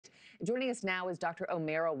Joining us now is Dr.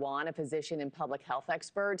 Omer Awan, a physician and public health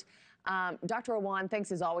expert. Dr. Awan,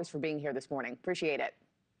 thanks as always for being here this morning. Appreciate it.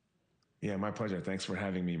 Yeah, my pleasure. Thanks for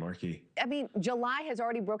having me, Marky. I mean, July has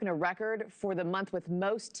already broken a record for the month with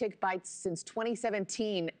most tick bites since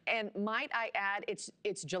 2017. And might I add,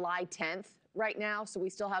 it's July 10th right now, so we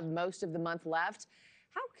still have most of the month left.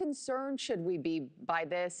 How concerned should we be by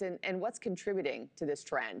this, and what's contributing to this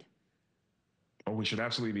trend? Oh, we should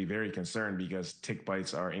absolutely be very concerned because tick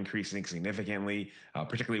bites are increasing significantly,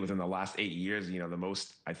 particularly within the last 8 years, the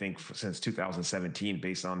most, I think, since 2017,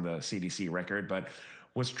 based on the CDC record. But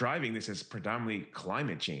what's driving this is predominantly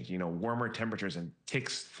climate change, warmer temperatures, and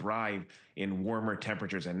ticks thrive in warmer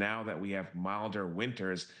temperatures. And now that we have milder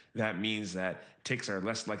winters, that means that ticks are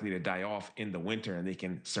less likely to die off in the winter and they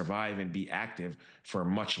can survive and be active for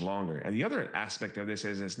much longer. And the other aspect of this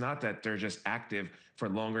is it's not that they're just active for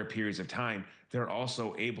longer periods of time. They're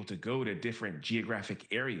also able to go to different geographic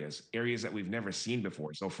areas that we've never seen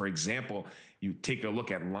before. So for example, you take a look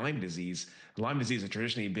at Lyme disease. Lyme disease has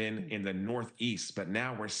traditionally been in the Northeast, but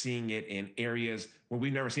now we're seeing it in areas where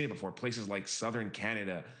we've never seen it before, places like southern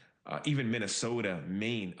Canada, even Minnesota,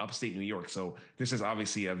 Maine, upstate New York. So this is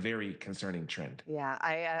obviously a very concerning trend. Yeah,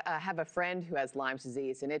 I have a friend who has Lyme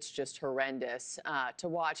disease, and it's just horrendous to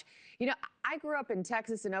watch. I grew up in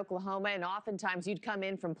Texas and Oklahoma, and oftentimes you'd come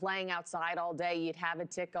in from playing outside all day, you'd have a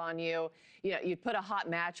tick on you. You'd put a hot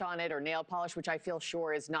match on it or nail polish, which I feel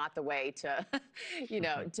sure is not the way to,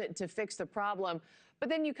 to fix the problem. But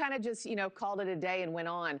then you kind of just, called it a day and went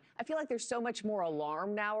on. I feel like there's so much more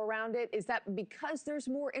alarm now around it. Is that because there's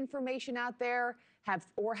more information out there? Have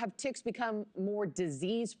ticks become more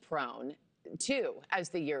disease prone too as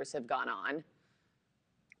the years have gone on?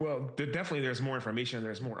 Well, there's more information,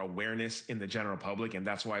 there's more awareness in the general public, and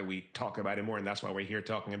that's why we talk about it more, and that's why we're here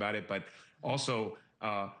talking about it. But also,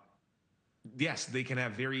 yes, they can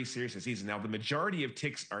have very serious diseases. Now, the majority of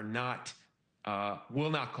ticks are not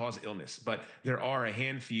will not cause illness, but there are a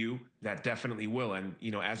handful that definitely will. And,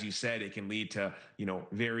 as you said, it can lead to,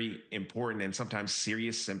 very important and sometimes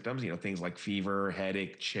serious symptoms, things like fever,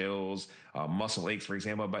 headache, chills, muscle aches, for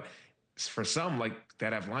example. But for some, like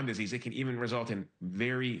that have Lyme disease, it can even result in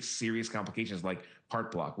very serious complications like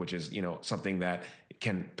heart block, which is, something that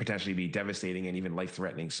can potentially be devastating and even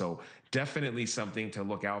life-threatening. So definitely something to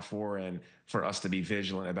look out for and for us to be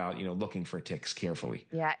vigilant about, looking for ticks carefully.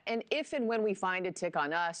 Yeah, and if and when we find a tick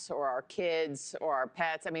on us or our kids or our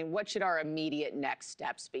pets, what should our immediate next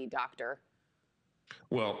steps be, doctor?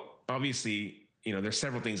 Well, obviously, there's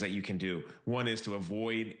several things that you can do. One is to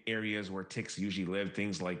avoid areas where ticks usually live,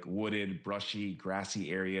 things like wooded, brushy, grassy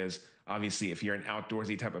areas. Obviously, if you're an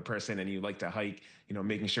outdoorsy type of person and you like to hike,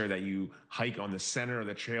 making sure that you hike on the center of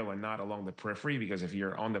the trail and not along the periphery, because if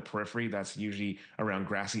you're on the periphery, that's usually around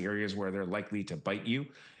grassy areas where they're likely to bite you.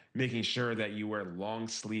 Making sure that you wear long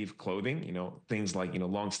sleeve clothing, things like,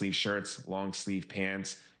 long sleeve shirts, long sleeve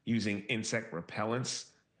pants, using insect repellents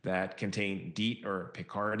that contain DEET or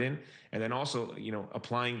picaridin, and then also,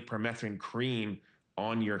 applying permethrin cream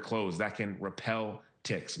on your clothes that can repel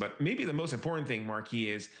ticks. But maybe the most important thing, Marquis,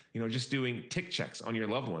 is, just doing tick checks on your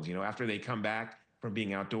loved ones, after they come back from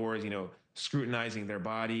being outdoors, scrutinizing their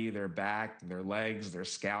body, their back, their legs, their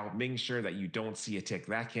scalp, making sure that you don't see a tick.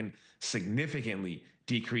 That can significantly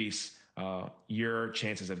decrease your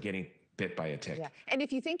chances of getting bit by a tick. Yeah. And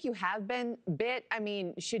if you think you have been bit,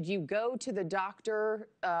 should you go to the doctor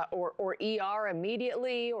or ER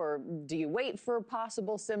immediately, or do you wait for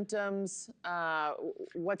possible symptoms?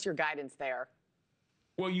 What's your guidance there?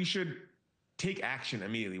 Well, you should take action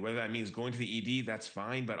immediately, whether that means going to the ED, that's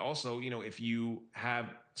fine. But also, if you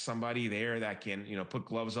have somebody there that can, put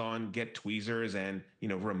gloves on, get tweezers and,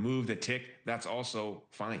 remove the tick, that's also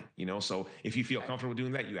fine. So if you feel comfortable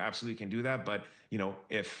doing that, you absolutely can do that. But,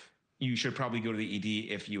 if you should probably go to the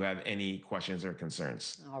ED if you have any questions or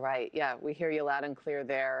concerns. All right. Yeah, we hear you loud and clear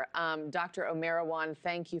there. Dr. Omer Awan,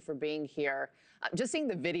 thank you for being here. Just seeing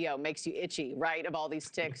the video makes you itchy, right, of all these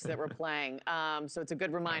ticks that we're playing. So it's a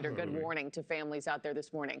good reminder, good warning to families out there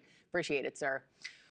this morning. Appreciate it, sir.